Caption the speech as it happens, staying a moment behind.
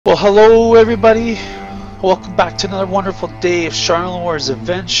Well, hello everybody. Welcome back to another wonderful day of Sharlenwar's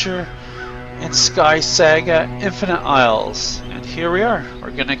adventure in SkySaga Infinite Isles. And here we are. We're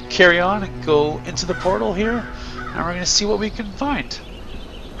going to carry on and go into the portal here, and we're going to see what we can find.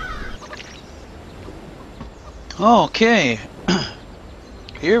 Okay.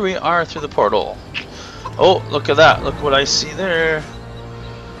 Here we are through the portal. Oh, look at that. Look what I see there.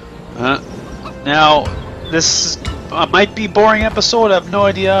 Now, this might be a boring episode, I have no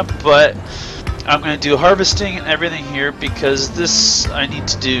idea, but I'm going to do harvesting and everything here because this I need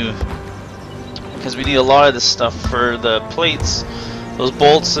to do. Because we need a lot of this stuff for the plates. Those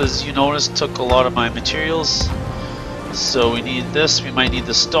bolts, as you noticed, took a lot of my materials. So we need this, we might need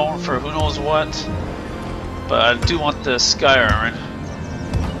the stone for who knows what. But I do want the sky iron.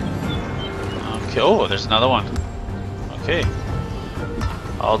 Okay, oh, there's another one. Okay.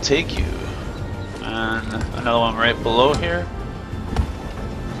 I'll take you. And another one right below here.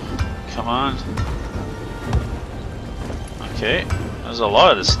 Come on. Okay, there's a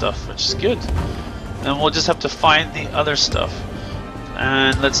lot of this stuff, which is good. Then we'll just have to find the other stuff.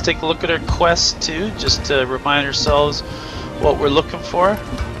 And let's take a look at our quest too, just to remind ourselves what we're looking for.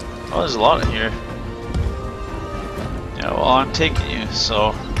 Oh, there's a lot in here. Yeah, well, I'm taking you,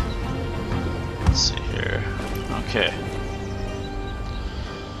 so let's see here. Okay.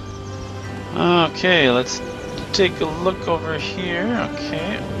 Okay, let's take a look over here.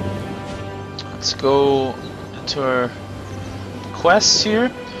 Okay, let's go into our quests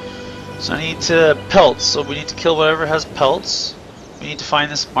here. So I need to pelts, so we need to kill whatever has pelts. We need to find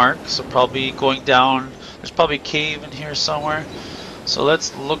this mark, so probably going down, there's probably a cave in here somewhere. So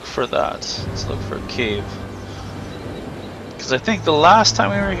let's look for that. Let's look for a cave. Because I think the last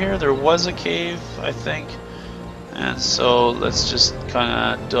time we were here there was a cave, I think. And so let's just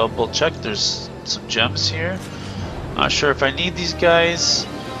kind of double check. There's some gems here. Not sure if I need these guys,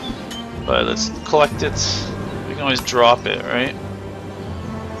 but let's collect it. We can always drop it, right?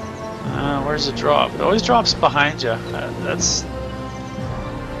 Where's the drop? It always drops behind you. That's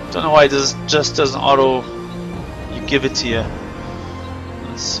don't know why it just doesn't auto. You give it to you.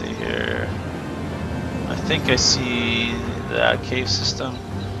 Let's see here. I think I see that cave system.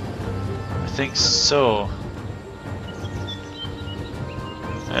 I think so.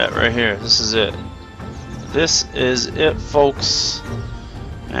 Yeah, right here. This is it. This is it, folks.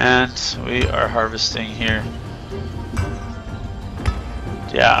 And we are harvesting here.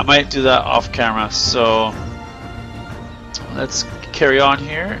 Yeah, I might do that off camera. So let's carry on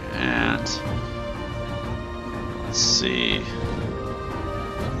here and let's see.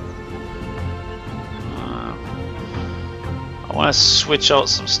 I want to switch out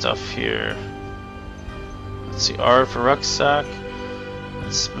some stuff here. Let's see, R for rucksack.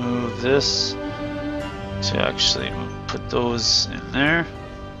 Let's move this to actually put those in there.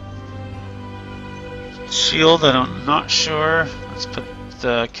 Shield, I'm not sure. Let's put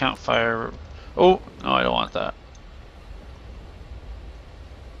the campfire. Oh, no, I don't want that.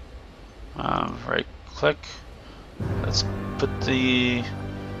 Right click. Let's put the.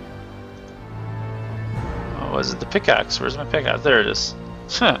 Oh, was it the pickaxe? Where's my pickaxe? There it is.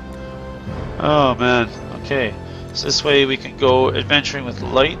 Oh man. Okay. So this way we can go adventuring with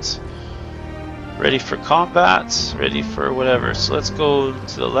light, ready for combat, ready for whatever. So let's go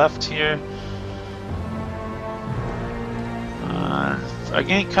to the left here.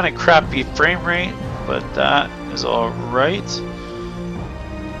 Again, kind of crappy frame rate, but that is all right.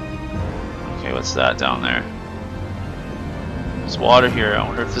 Okay, what's that down there? There's water here. I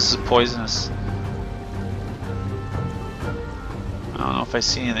wonder if this is poisonous. I don't know if I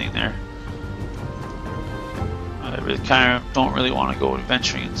see anything there. I really kind of don't really want to go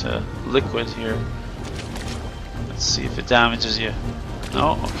adventuring into liquid here. Let's see if it damages you.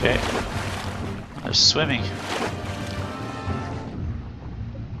 No, okay. They're swimming.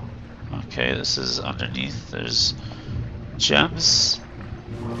 Okay, this is underneath. There's gems.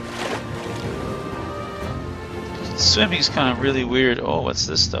 Swimming's kind of really weird. Oh, what's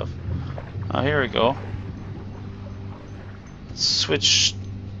this stuff? Oh, here we go. Let's switch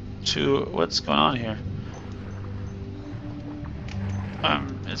to what's going on here.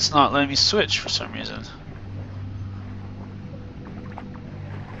 It's not letting me switch for some reason.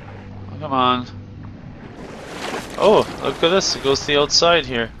 Oh, come on. Oh, look at this. It goes to the outside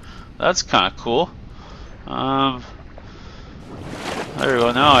here. That's kind of cool. There we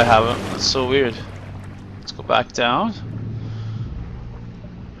go. Now I have it. That's so weird. Let's go back down.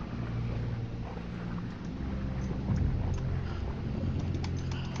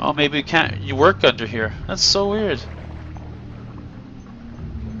 Oh, maybe you can't. You work under here. That's so weird.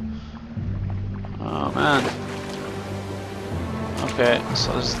 Oh man. Okay,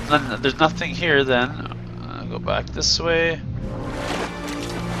 so there's nothing here then. Go back this way.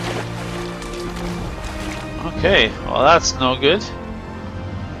 Okay, well that's no good.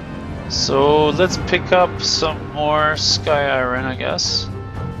 So let's pick up some more sky iron, I guess.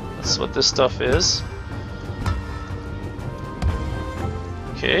 That's what this stuff is.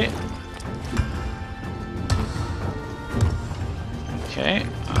 Okay. Okay,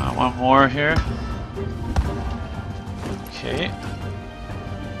 one more here. Okay.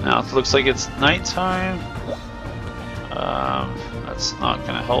 Now it looks like it's nighttime. That's not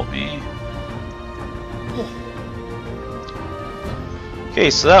gonna help me. Okay,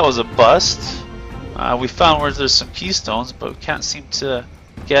 so that was a bust. We found where there's some keystones, but we can't seem to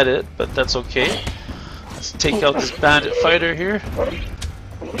get it, but that's okay. Let's take out this bandit fighter here.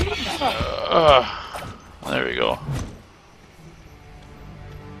 There we go.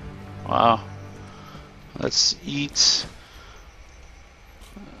 Wow. Let's eat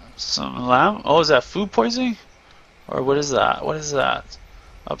some lamb. Oh, is that food poisoning? Or what is that? What is that?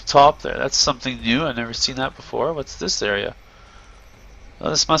 Up top there. That's something new. I've never seen that before. What's this area? Oh,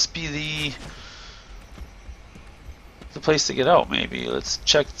 this must be the place to get out, maybe. Let's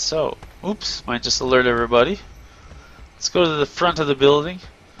check this out. Oops, might just alert everybody. Let's go to the front of the building.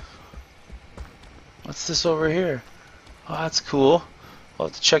 What's this over here? Oh, that's cool. I'll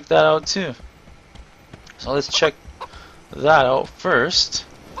have to check that out too. So let's check that out first.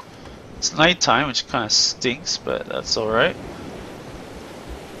 It's nighttime, which kind of stinks, but that's alright.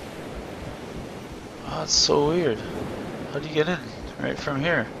 Oh, that's so weird. How do you get in? Right from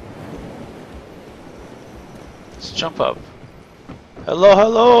here. Let's jump up. Hello,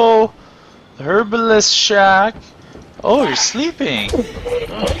 hello! The herbalist shack. Oh, you're sleeping. Is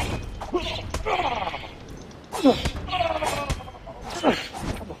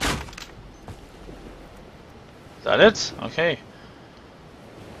that it? Okay.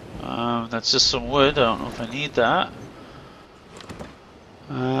 That's just some wood. I don't know if I need that.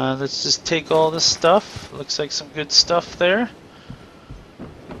 Let's just take all this stuff. Looks like some good stuff there.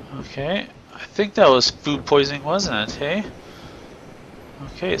 Okay. I think that was food poisoning, wasn't it? Hey?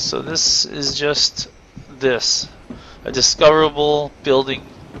 Okay, so this is just this. A discoverable building.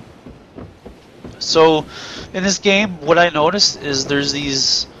 So, in this game, what I noticed is there's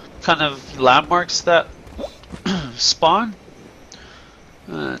these kind of landmarks that spawn.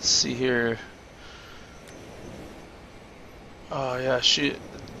 Let's see here. Oh yeah, shoot.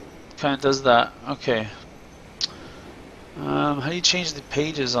 Kind of does that. Okay. How do you change the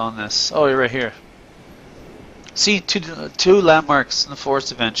pages on this? Oh, you're right here. See, two landmarks in the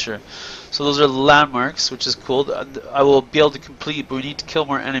forest adventure. So those are landmarks, which is cool. I will be able to complete, but we need to kill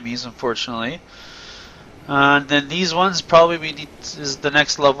more enemies, unfortunately. And then these ones probably we need is the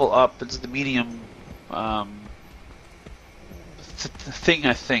next level up. It's the medium thing,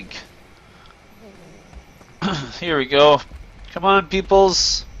 I think. Here we go. Come on,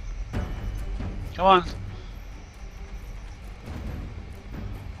 peoples. Come on.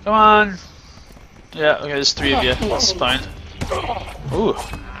 Come on. Yeah, okay, there's 3 of you. That's fine. Ooh.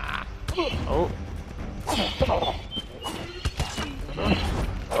 Oh.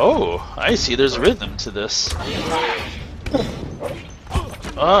 Oh, I see. There's rhythm to this.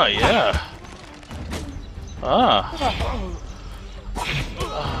 Oh, yeah. Ah.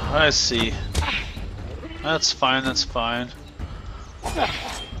 I see. That's fine, that's fine.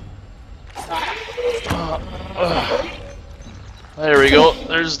 There we go.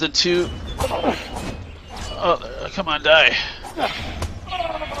 There's the 2. Oh, come on, die.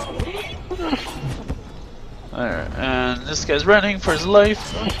 There, and this guy's running for his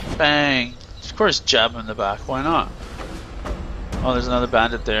life. Bang. Of course, jab him in the back. Why not? Oh, there's another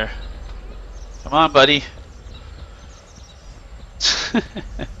bandit there. Come on, buddy.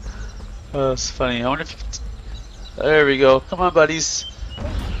 Oh, it's funny. I wonder if you can... There we go. Come on, buddies.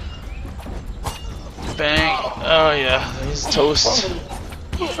 Bang. Oh, yeah. He's toast.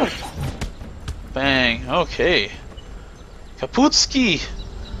 Bang. Okay. Kaputski.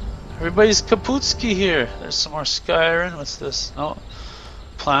 Everybody's Kaputski here. There's some more sky iron. What's this? No.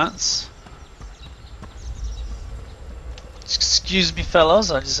 Plants. Excuse me,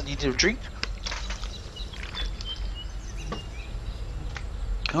 fellas. I just need a drink.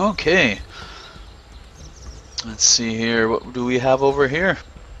 Okay. Let's see here. What do we have over here?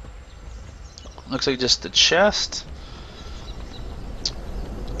 Looks like just a chest.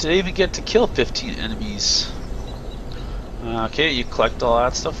 Did I even get to kill 15 enemies? Okay, you collect all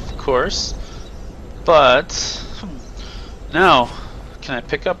that stuff, of course. But now, can I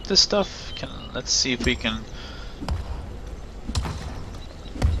pick up this stuff? Let's see if we can.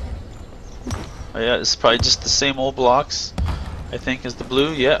 Oh yeah, it's probably just the same old blocks. I think is the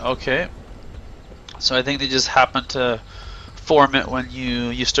blue. Yeah, okay. So I think they just happen to form it when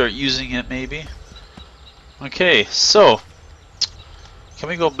you start using it, maybe. Okay, so can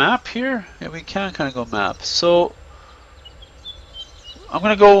we go map here? Yeah, we can kind of go map. So I'm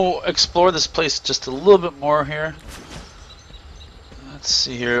gonna go explore this place just a little bit more here. Let's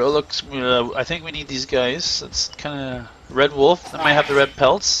see here. Oh, look, I think we need these guys. That's kind of red wolf. They might have the red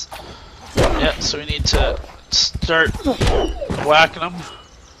pelts. Yeah, so we need to start whacking them.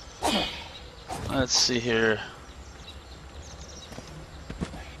 Let's see here.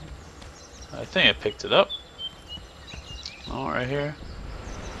 I think I picked it up. Oh, right here.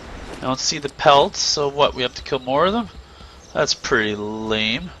 I don't see the pelts, so what? We have to kill more of them? That's pretty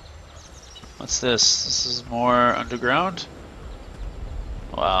lame. What's this? This is more underground.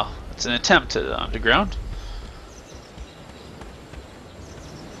 Wow, it's an attempt at underground.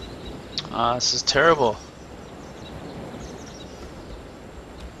 This is terrible.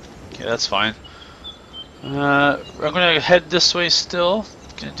 Okay, that's fine. I'm gonna head this way still.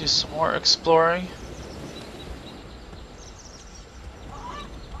 Gonna do some more exploring.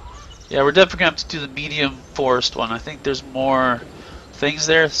 Yeah, we're definitely gonna have to do the medium forest one. I think there's more things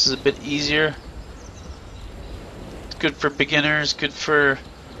there. This is a bit easier. It's good for beginners, good for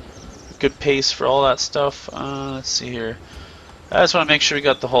good pace for all that stuff. Let's see here. I just want to make sure we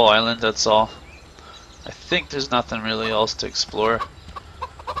got the whole island, that's all. I think there's nothing really else to explore.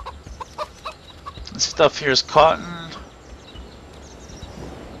 This stuff here is cotton.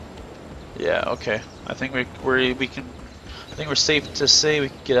 Yeah, okay. I think we can. I think we're safe to say we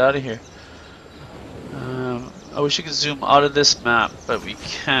can get out of here. I wish you could zoom out of this map, but we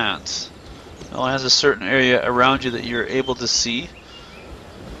can't. It only has a certain area around you that you're able to see.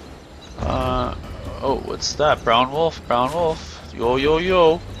 Oh, what's that? Brown wolf? Brown wolf? Yo, yo,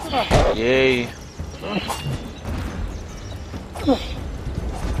 yo. Yay.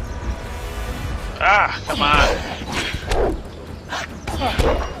 Ah, come on.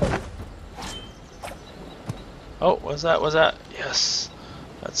 Oh, what's that? What's that? Yes.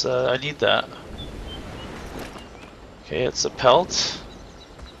 That's, I need that. Okay, it's a pelt.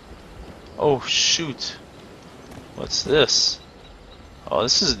 Oh, shoot. What's this? Oh,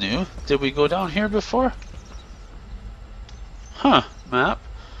 this is new. Did we go down here before? Huh, map.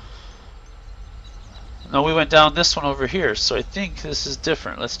 No, we went down this one over here, so I think this is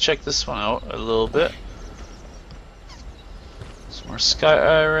different. Let's check this one out a little bit. Some more sky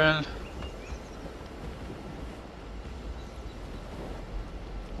iron.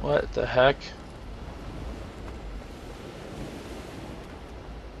 What the heck?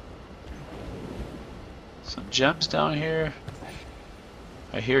 Some gems down here.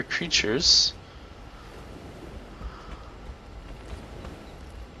 I hear creatures.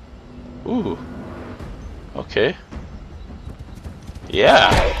 Ooh. Okay. Yeah.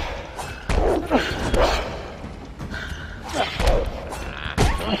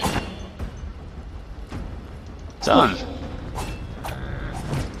 Done.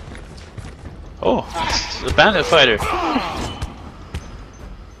 Oh, it's the bandit fighter.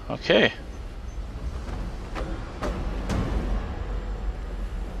 Okay.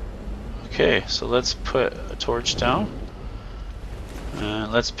 Okay, so let's put a torch down.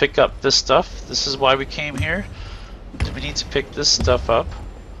 And let's pick up this stuff. This is why we came here. We need to pick this stuff up.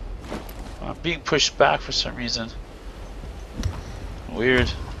 I'm being pushed back for some reason.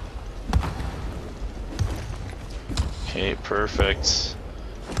 Weird. Okay, perfect.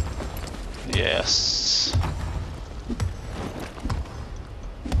 Yes.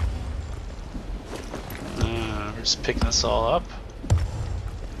 We're just picking this all up.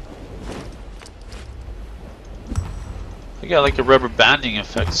 We got like a rubber banding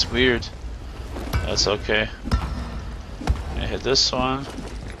effect. It's weird. That's okay. I hit this one.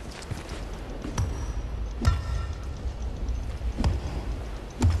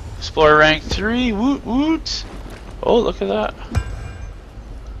 Explorer rank 3. Woot woot. Oh, look at that.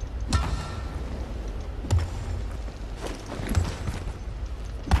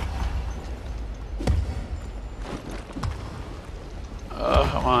 Oh,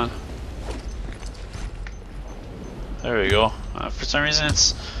 come on. There we go. For some reason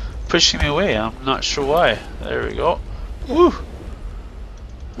it's pushing me away. I'm not sure why. There we go. Woo!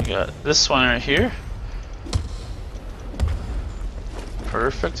 We got this one right here.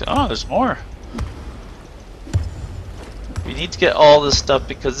 Perfect. Oh, there's more. We need to get all this stuff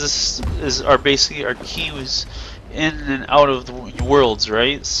because this is basically our keys in and out of the worlds,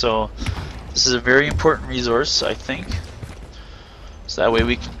 right? So this is a very important resource, I think. So that way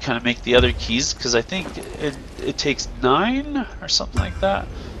we can kind of make the other keys, because I think it takes 9 or something like that.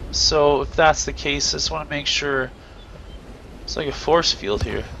 So if that's the case, I just want to make sure It's like a force field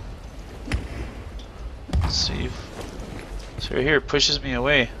here. Let's see. So right here it pushes me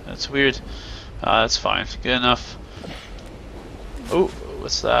away. That's weird. That's fine. Good enough. Oh,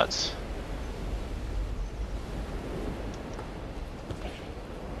 what's that?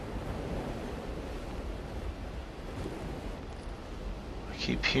 I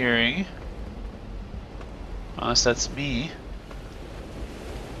keep hearing. Unless that's me.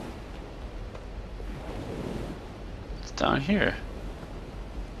 It's down here.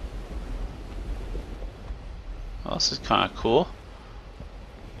 Well, this is kind of cool.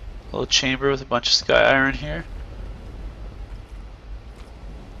 A little chamber with a bunch of sky iron here.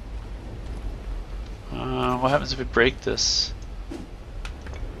 What happens if we break this?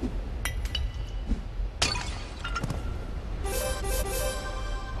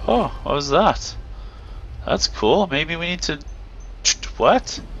 Oh, what was that? That's cool. Maybe we need to...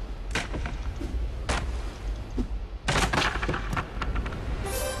 What?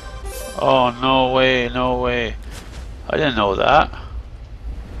 Oh, no way, no way. I didn't know that.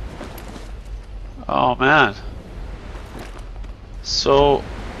 Oh, man. So...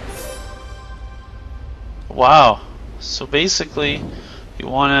 Wow. So basically, you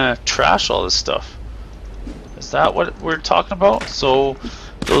want to trash all this stuff. Is that what we're talking about? So...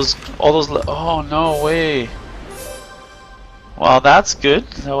 all those. Oh no way! Well, that's good.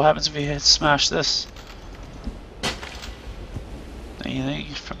 Now what happens if we smash this?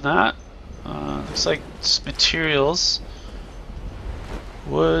 Anything from that? Looks like just materials.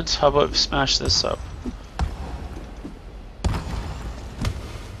 Wood. How about if we smash this up?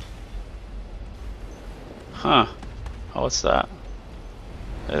 Huh? Oh, what's that?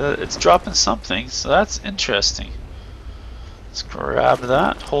 It's dropping something, so that's interesting. Let's grab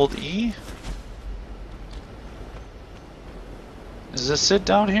that, hold E. Is this it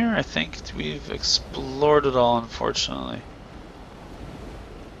down here? I think we've explored it all, unfortunately.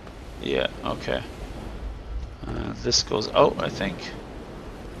 Yeah, okay. This goes out, I think.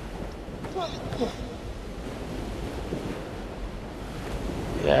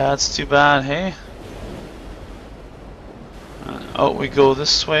 Yeah, it's too bad, hey? Out we go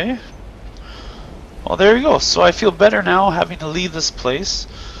this way. Well, there you go. So I feel better now having to leave this place.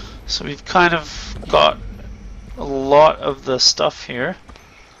 So we've kind of got a lot of the stuff here.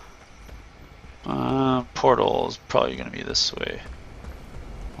 Portal is probably going to be this way.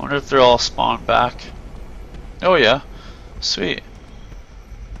 I wonder if they're all spawned back. Oh yeah, sweet.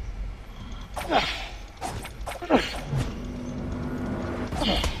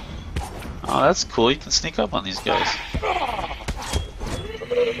 Oh, that's cool. You can sneak up on these guys.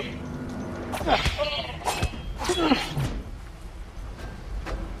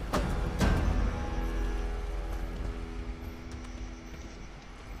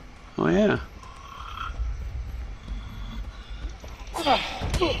 Oh yeah.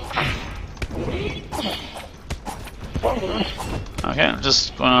 Okay, I'm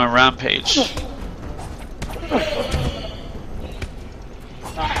just going on a rampage.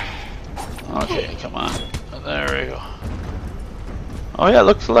 Okay, come on. There we go. Oh yeah,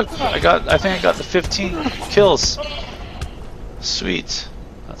 look! I think I got the 15 kills. Sweet.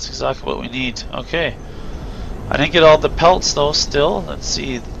 That's exactly what we need. Okay. I didn't get all the pelts though. Still, let's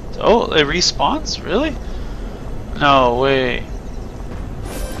see. Oh, it respawns? Really? No way.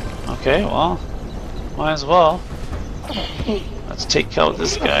 Okay, well, might as well. Let's take out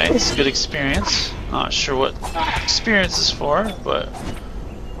this guy. It's a good experience. Not sure what experience is for, but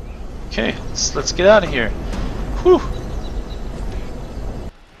okay. Let's get out of here. Whew.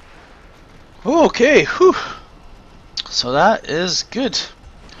 Okay, whew. So that is good.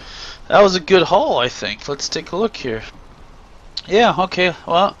 That was a good haul, I think. Let's take a look here. Yeah, okay,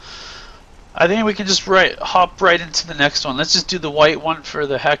 well, I think we can just hop right into the next one. Let's just do the white one for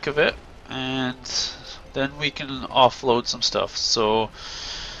the heck of it, and then we can offload some stuff. So,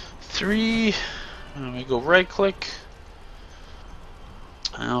 3, and we go right click.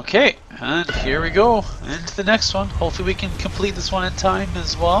 Okay, and here we go, into the next one. Hopefully we can complete this one in time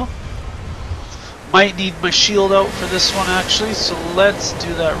as well. Might need my shield out for this one actually, so let's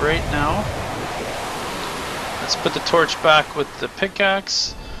do that right now. Let's put the torch back with the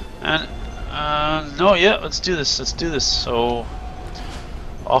pickaxe, and no, yeah, let's do this. Let's do this. So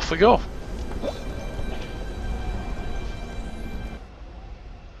off we go.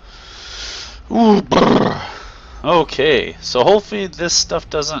 Ooh, brr. Okay, so hopefully this stuff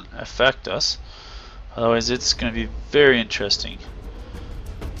doesn't affect us. Otherwise, it's going to be very interesting.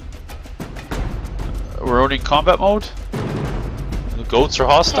 We're only in combat mode. The goats are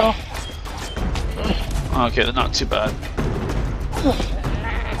hostile. Okay, they're not too bad.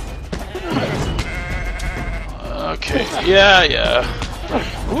 Okay, yeah, yeah.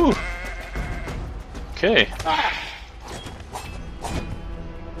 Ooh. Okay.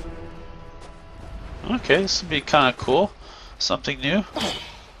 Okay, this would be kind of cool. Something new.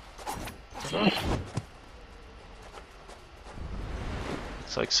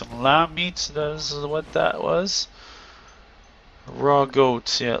 It's like some lamb meat, that is what that was. Raw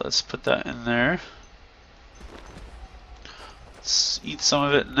goat, yeah, let's put that in there. Let's eat some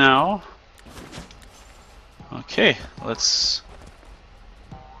of it now. Okay, let's...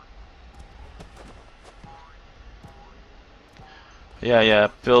 Yeah,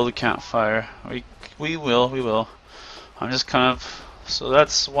 build a campfire. We will. I'm just kind of... So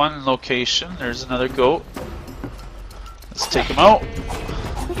that's one location. There's another goat. Let's take him out.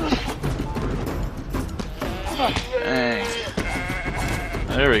 Bang.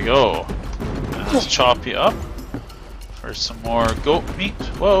 There we go. And let's chop you up for some more goat meat.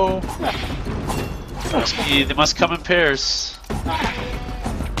 Whoa. They must come in pairs.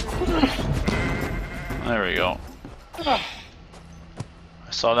 There we go. I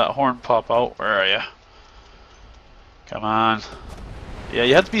saw that horn pop out. Where are you? Come on. Yeah,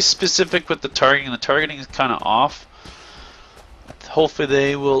 you have to be specific with the targeting. The targeting is kind of off. Hopefully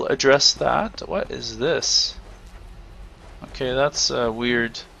they will address that. What is this? Okay, that's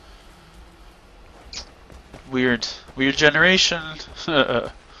weird. Weird generation.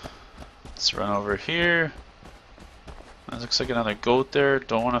 Let's run over here. That looks like another goat there.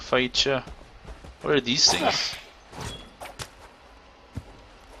 Don't want to fight you. What are these things?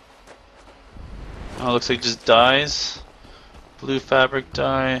 Oh, it looks like it just dies. Blue fabric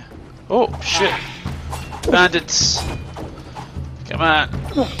dye. Oh, shit. Bandits. Come on.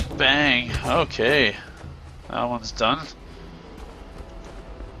 Bang. Okay. That one's done.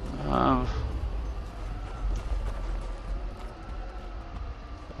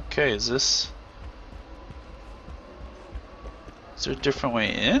 Okay, is there a different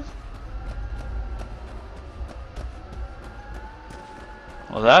way in?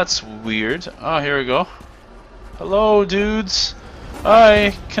 Well, that's weird. Oh, here we go. Hello, dudes.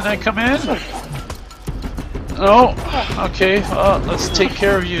 Hi, can I come in? No? Okay, well, let's take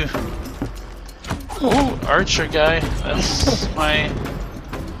care of you. Ooh, archer guy. That's my...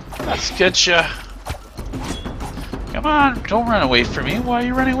 Let's get ya. Come on, don't run away from me. Why are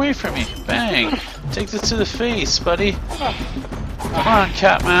you running away from me? Bang. Take this to the face, buddy. Come on,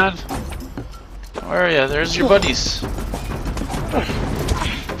 Catman. Where are ya? There's your buddies.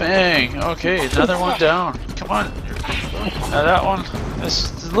 Bang. Okay, another one down. Come on. Now that one,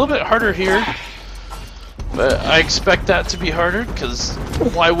 this is a little bit harder here. But I expect that to be harder, because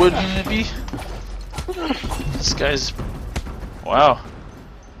why wouldn't it be? This guy's... Wow.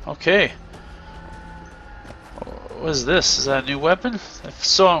 Okay. What is this? Is that a new weapon? If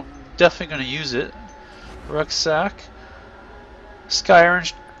so, I'm definitely going to use it. Rucksack. Sky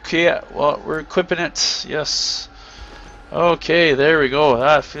Orange. Okay, well, we're equipping it. Yes. Okay, there we go.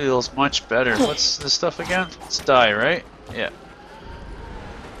 That feels much better. What's this stuff again? It's dye, right? Yeah.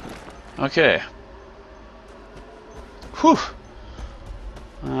 Okay. Whew.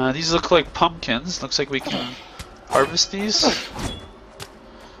 These look like pumpkins. Looks like we can harvest these.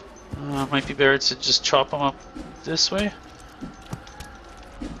 Might be better to just chop them up this way.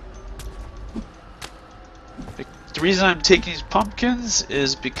 The reason I'm taking these pumpkins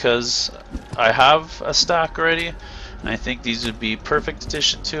is because I have a stack already, and I think these would be perfect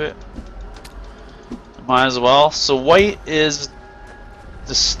addition to it. Might as well. So white is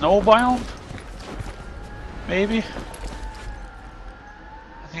the snow biome? Maybe?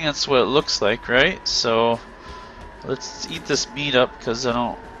 I think that's what it looks like, right? So let's eat this meat up because I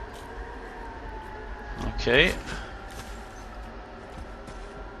don't... Okay.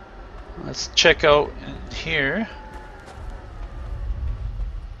 Let's check out in here.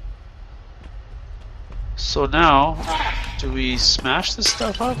 So now, do we smash this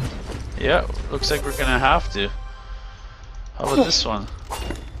stuff up? Yeah, looks like we're gonna have to. How about this one?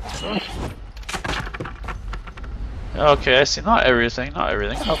 Okay, I see. Not everything, not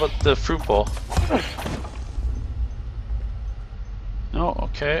everything. How about the fruit bowl? No,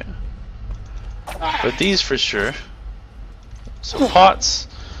 okay. But these for sure. So pots.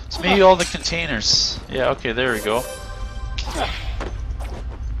 So maybe all the containers. Yeah, okay, there we go.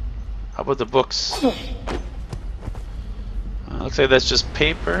 How about the books? Looks like that's just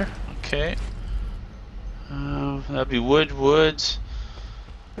paper. Okay. That'd be wood. Let's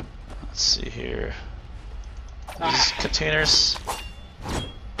see here. These containers.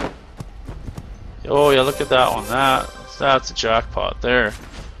 Oh yeah, look at that one. That's a jackpot there.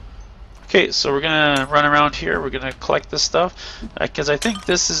 Okay, so we're gonna run around here. We're gonna collect this stuff because I think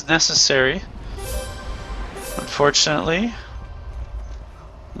this is necessary. I'm unfortunately.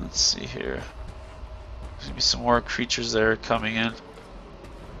 Let's see here. There's gonna be some more creatures there coming in.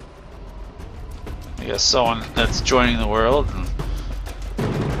 I guess someone that's joining the world. And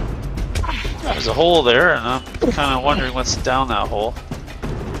there's a hole there, and I'm kind of wondering what's down that hole.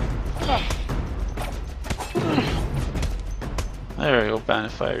 There we go,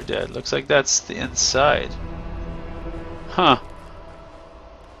 Bandit Fire dead. Looks like that's the inside. Huh.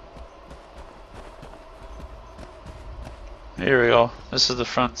 Here we go. This is the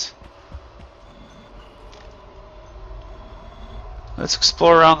front. Let's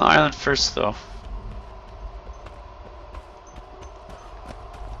explore around the island first, though.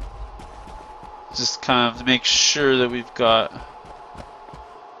 Just kind of to make sure that we've got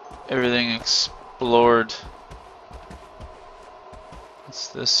everything explored. What's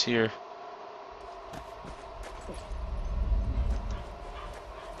this here?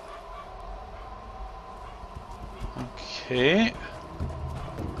 Okay.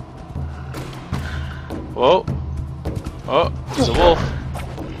 Whoa. Oh, there's a wolf.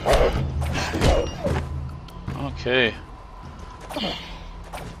 Okay.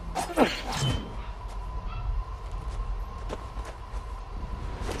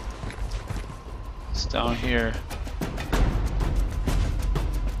 It's down here.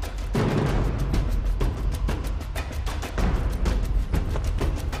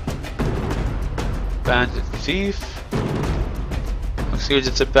 Bandit thief. Looks like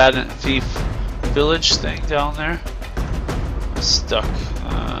it's a bandit thief village thing down there. I'm stuck.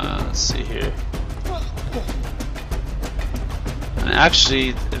 Let's see here. And actually,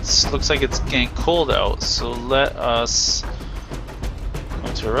 it looks like it's getting cold out. So let us go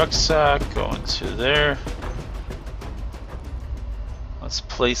into a rucksack. Go into there. Let's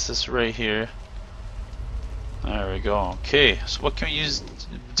place this right here. There we go. Okay. So what can we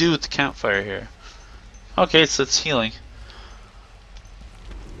do with the campfire here? Okay, so it's healing.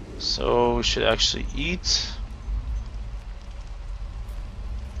 So we should actually eat.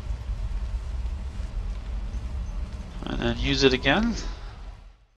 And then use it again.